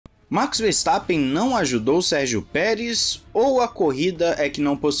Max Verstappen não ajudou Sérgio Perez ou a corrida é que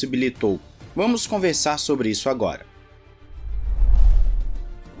não possibilitou? Vamos conversar sobre isso agora.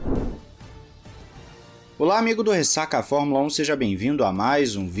 Olá amigo do Ressaca Fórmula 1, seja bem-vindo a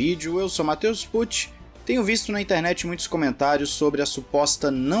mais um vídeo. Eu sou Matheus Pucci. Tenho visto na internet muitos comentários sobre a suposta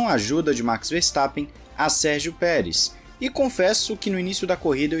não ajuda de Max Verstappen a Sérgio Perez, e confesso que no início da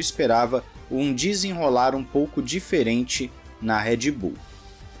corrida eu esperava um desenrolar um pouco diferente na Red Bull.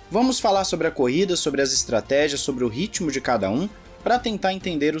 Vamos falar sobre a corrida, sobre as estratégias, sobre o ritmo de cada um, para tentar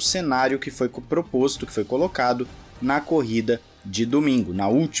entender o cenário que foi proposto, que foi colocado na corrida de domingo, na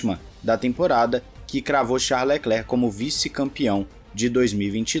última da temporada, que cravou Charles Leclerc como vice-campeão de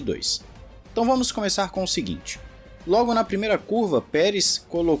 2022. Então vamos começar com o seguinte. Logo na primeira curva, Perez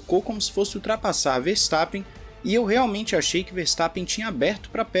colocou como se fosse ultrapassar Verstappen, e eu realmente achei que Verstappen tinha aberto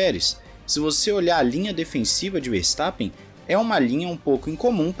para Perez. Se você olhar a linha defensiva de Verstappen, é uma linha um pouco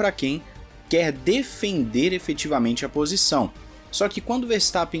incomum para quem quer defender efetivamente a posição. Só que quando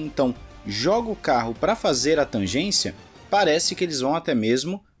Verstappen então joga o carro para fazer a tangência, parece que eles vão até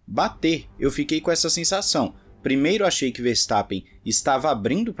mesmo bater. Eu fiquei com essa sensação. Primeiro achei que Verstappen estava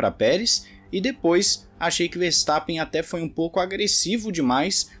abrindo para Perez e depois achei que Verstappen até foi um pouco agressivo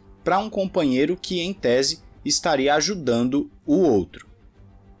demais para um companheiro que em tese estaria ajudando o outro.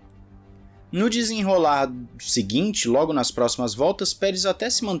 No desenrolar seguinte, logo nas próximas voltas, Perez até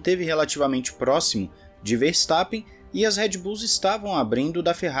se manteve relativamente próximo de Verstappen e as Red Bulls estavam abrindo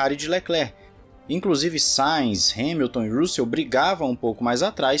da Ferrari de Leclerc. Inclusive Sainz, Hamilton e Russell brigavam um pouco mais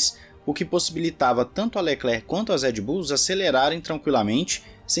atrás, o que possibilitava tanto a Leclerc quanto as Red Bulls acelerarem tranquilamente,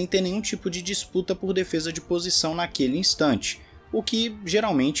 sem ter nenhum tipo de disputa por defesa de posição naquele instante, o que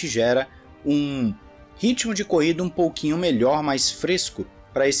geralmente gera um ritmo de corrida um pouquinho melhor, mais fresco,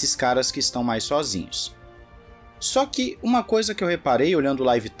 para esses caras que estão mais sozinhos. Só que uma coisa que eu reparei olhando o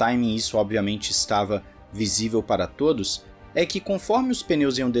live time, e isso obviamente estava visível para todos, é que conforme os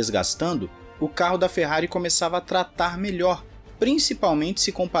pneus iam desgastando, o carro da Ferrari começava a tratar melhor, principalmente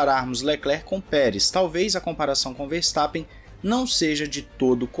se compararmos Leclerc com Perez. Talvez a comparação com Verstappen não seja de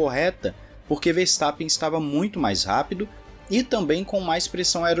todo correta, porque Verstappen estava muito mais rápido e também com mais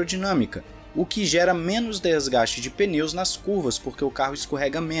pressão aerodinâmica, o que gera menos desgaste de pneus nas curvas, porque o carro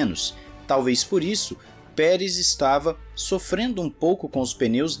escorrega menos. Talvez por isso, Perez estava sofrendo um pouco com os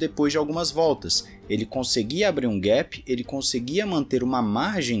pneus depois de algumas voltas. Ele conseguia abrir um gap, ele conseguia manter uma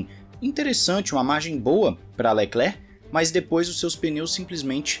margem interessante, uma margem boa para Leclerc, mas depois os seus pneus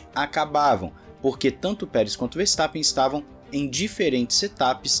simplesmente acabavam, porque tanto Perez quanto Verstappen estavam em diferentes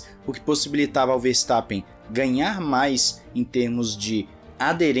etapas, o que possibilitava ao Verstappen ganhar mais em termos de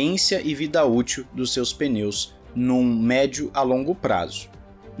aderência e vida útil dos seus pneus num médio a longo prazo.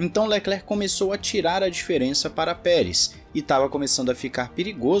 Então Leclerc começou a tirar a diferença para Perez e estava começando a ficar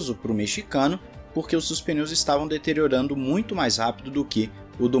perigoso para o mexicano, porque os seus pneus estavam deteriorando muito mais rápido do que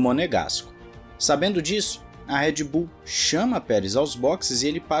o do monegasco. Sabendo disso, a Red Bull chama Perez aos boxes e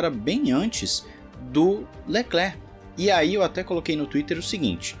ele para bem antes do Leclerc. E aí eu até coloquei no Twitter o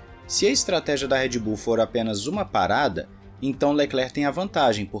seguinte: se a estratégia da Red Bull for apenas uma parada, então Leclerc tem a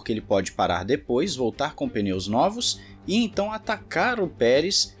vantagem, porque ele pode parar depois, voltar com pneus novos e então atacar o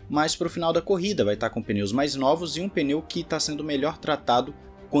Perez mais para o final da corrida. Vai estar com pneus mais novos e um pneu que está sendo melhor tratado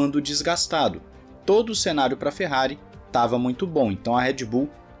quando desgastado. Todo o cenário para a Ferrari estava muito bom, então a Red Bull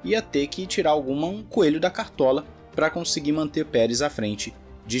ia ter que tirar um coelho da cartola para conseguir manter Perez à frente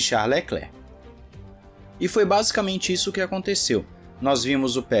de Charles Leclerc. E foi basicamente isso que aconteceu. Nós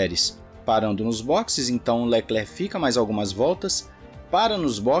vimos o Perez parando nos boxes, então o Leclerc fica mais algumas voltas, para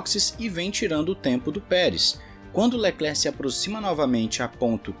nos boxes e vem tirando o tempo do Perez. Quando o Leclerc se aproxima novamente a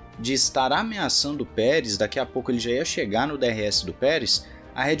ponto de estar ameaçando o Perez, daqui a pouco ele já ia chegar no DRS do Perez,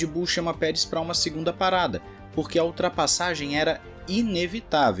 a Red Bull chama Perez para uma segunda parada, porque a ultrapassagem era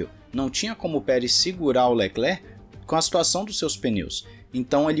inevitável. Não tinha como o Perez segurar o Leclerc com a situação dos seus pneus.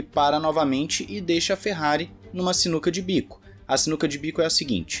 Então ele para novamente e deixa a Ferrari numa sinuca de bico. A sinuca de bico é a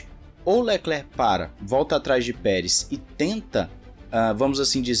seguinte: ou Leclerc para, volta atrás de Perez e tenta, vamos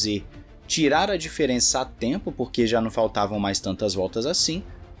assim dizer, tirar a diferença a tempo, porque já não faltavam mais tantas voltas assim,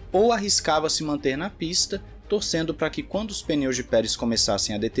 ou arriscava se manter na pista, torcendo para que quando os pneus de Perez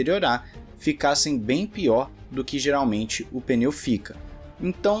começassem a deteriorar, ficassem bem pior do que geralmente o pneu fica.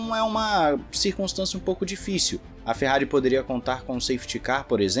 Então é uma circunstância um pouco difícil. A Ferrari poderia contar com um safety car,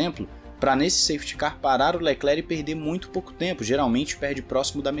 por exemplo, para nesse safety car parar o Leclerc e perder muito pouco tempo. Geralmente perde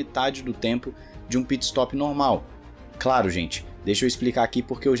próximo da metade do tempo de um pit stop normal. Claro, gente, deixa eu explicar aqui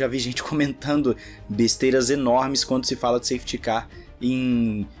porque eu já vi gente comentando besteiras enormes quando se fala de safety car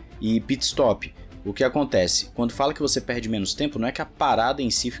e pit stop. O que acontece? Quando fala que você perde menos tempo, não é que a parada em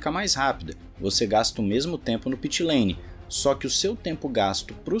si fica mais rápida. Você gasta o mesmo tempo no pit lane, só que o seu tempo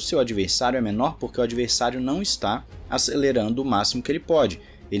gasto para o seu adversário é menor porque o adversário não está acelerando o máximo que ele pode.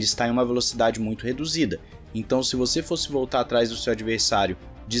 Ele está em uma velocidade muito reduzida. Então, se você fosse voltar atrás do seu adversário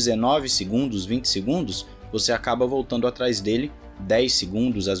 19 segundos, 20 segundos, você acaba voltando atrás dele 10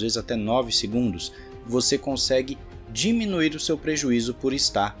 segundos, às vezes até 9 segundos. Você consegue diminuir o seu prejuízo por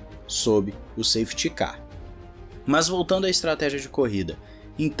estar sob o safety car. Mas voltando à estratégia de corrida,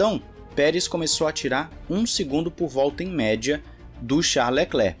 então Perez começou a tirar 1 segundo por volta em média do Charles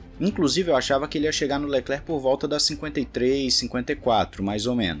Leclerc. Inclusive eu achava que ele ia chegar no Leclerc por volta das 53, 54 mais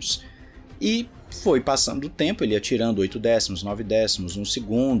ou menos. E foi passando o tempo, ele ia tirando 8 décimos, 9 décimos, 1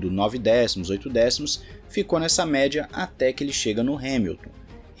 segundo, 9 décimos, 8 décimos, ficou nessa média até que ele chega no Hamilton.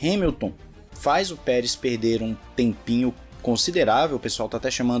 Hamilton faz o Perez perder um tempinho considerável, o pessoal está até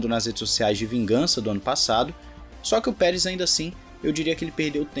chamando nas redes sociais de vingança do ano passado, só que o Perez ainda assim, eu diria que ele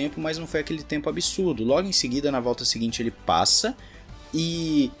perdeu tempo, mas não foi aquele tempo absurdo. Logo em seguida, na volta seguinte, ele passa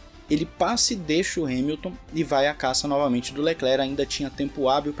e deixa o Hamilton e vai à caça novamente do Leclerc, ainda tinha tempo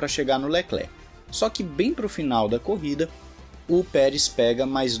hábil para chegar no Leclerc. Só que bem para o final da corrida, o Perez pega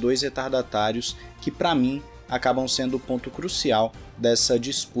mais 2 retardatários que para mim acabam sendo o ponto crucial dessa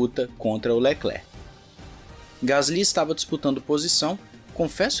disputa contra o Leclerc. Gasly estava disputando posição,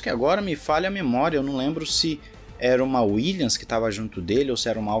 confesso que agora me falha a memória, eu não lembro se era uma Williams que estava junto dele ou se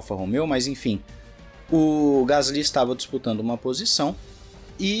era uma Alfa Romeo, mas enfim, o Gasly estava disputando uma posição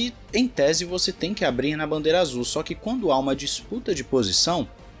e em tese você tem que abrir na bandeira azul, só que quando há uma disputa de posição,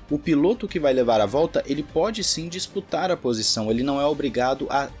 o piloto que vai levar a volta, ele pode sim disputar a posição, ele não é obrigado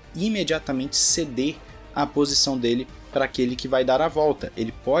a imediatamente ceder a posição dele para aquele que vai dar a volta,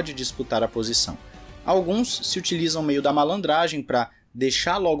 ele pode disputar a posição. Alguns se utilizam meio da malandragem para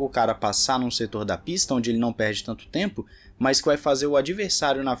deixar logo o cara passar num setor da pista onde ele não perde tanto tempo, mas que vai fazer o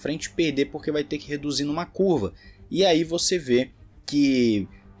adversário na frente perder porque vai ter que reduzir numa curva. E aí você vê que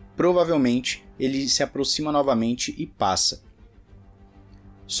provavelmente ele se aproxima novamente e passa.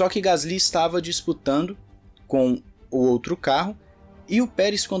 Só que Gasly estava disputando com o outro carro e o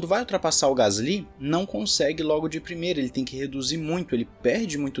Perez, quando vai ultrapassar o Gasly, não consegue logo de primeira, ele tem que reduzir muito, ele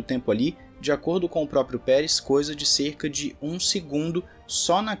perde muito tempo ali. De acordo com o próprio Perez, coisa de cerca de 1 segundo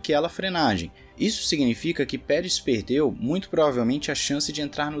só naquela frenagem. Isso significa que Perez perdeu muito provavelmente a chance de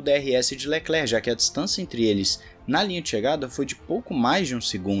entrar no DRS de Leclerc, já que a distância entre eles na linha de chegada foi de pouco mais de 1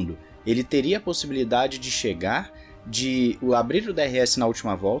 segundo. Ele teria a possibilidade de chegar, de abrir o DRS na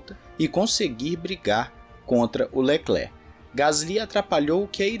última volta e conseguir brigar contra o Leclerc. Gasly atrapalhou, o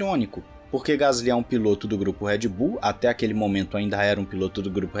que é irônico, porque Gasly é um piloto do grupo Red Bull, até aquele momento ainda era um piloto do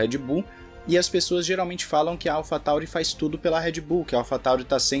grupo Red Bull, e as pessoas geralmente falam que a AlphaTauri faz tudo pela Red Bull, que a AlphaTauri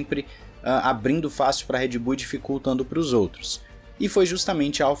está sempre abrindo fácil para a Red Bull e dificultando para os outros. E foi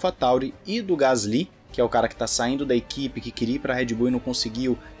justamente a AlphaTauri e do Gasly, que é o cara que está saindo da equipe, que queria ir para a Red Bull e não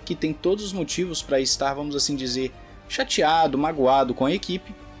conseguiu, que tem todos os motivos para estar, vamos assim dizer, chateado, magoado com a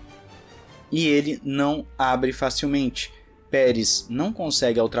equipe, e ele não abre facilmente. Perez não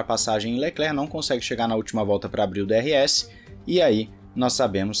consegue a ultrapassagem em Leclerc, não consegue chegar na última volta para abrir o DRS, e aí nós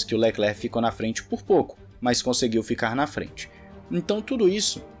sabemos que o Leclerc ficou na frente por pouco, mas conseguiu ficar na frente. Então tudo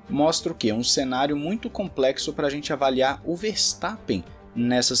isso mostra o quê? Um cenário muito complexo para a gente avaliar o Verstappen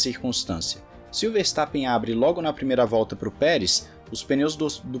nessa circunstância. Se o Verstappen abre logo na primeira volta para o Perez, os pneus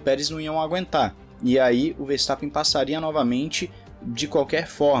do Perez não iam aguentar, e aí o Verstappen passaria novamente de qualquer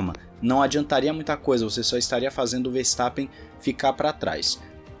forma. Não adiantaria muita coisa, você só estaria fazendo o Verstappen ficar para trás.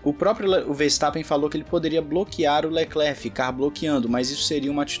 O Verstappen falou que ele poderia bloquear o Leclerc, ficar bloqueando, mas isso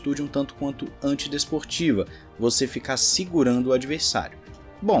seria uma atitude um tanto quanto antidesportiva, você ficar segurando o adversário.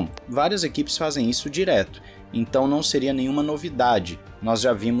 Bom, várias equipes fazem isso direto, então não seria nenhuma novidade. Nós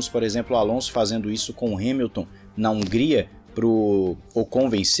já vimos, por exemplo, o Alonso fazendo isso com o Hamilton na Hungria para o Ocon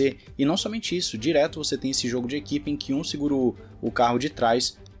vencer, e não somente isso, direto você tem esse jogo de equipe em que um segura o carro de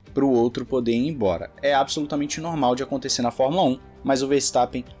trás para o outro poder ir embora. É absolutamente normal de acontecer na Fórmula 1, mas o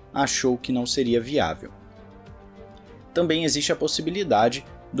Verstappen achou que não seria viável. Também existe a possibilidade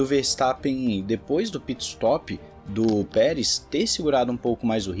do Verstappen, depois do pit stop do Perez, ter segurado um pouco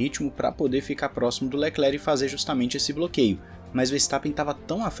mais o ritmo para poder ficar próximo do Leclerc e fazer justamente esse bloqueio. Mas o Verstappen estava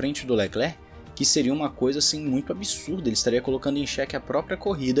tão à frente do Leclerc que seria uma coisa assim muito absurda, ele estaria colocando em xeque a própria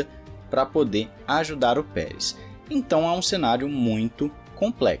corrida para poder ajudar o Perez. Então é um cenário muito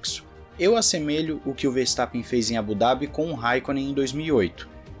complexo. Eu assemelho o que o Verstappen fez em Abu Dhabi com o Raikkonen em 2008.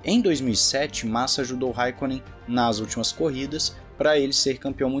 Em 2007, Massa ajudou o Raikkonen nas últimas corridas para ele ser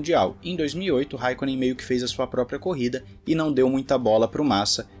campeão mundial. Em 2008, o Raikkonen meio que fez a sua própria corrida e não deu muita bola para o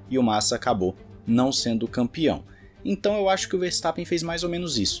Massa, e o Massa acabou não sendo campeão. Então eu acho que o Verstappen fez mais ou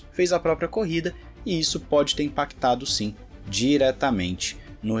menos isso, fez a própria corrida e isso pode ter impactado sim, diretamente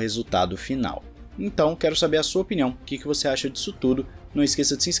no resultado final. Então quero saber a sua opinião, o que você acha disso tudo, não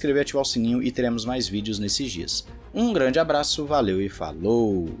esqueça de se inscrever e ativar o sininho e teremos mais vídeos nesses dias. Um grande abraço, valeu e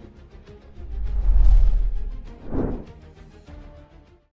falou!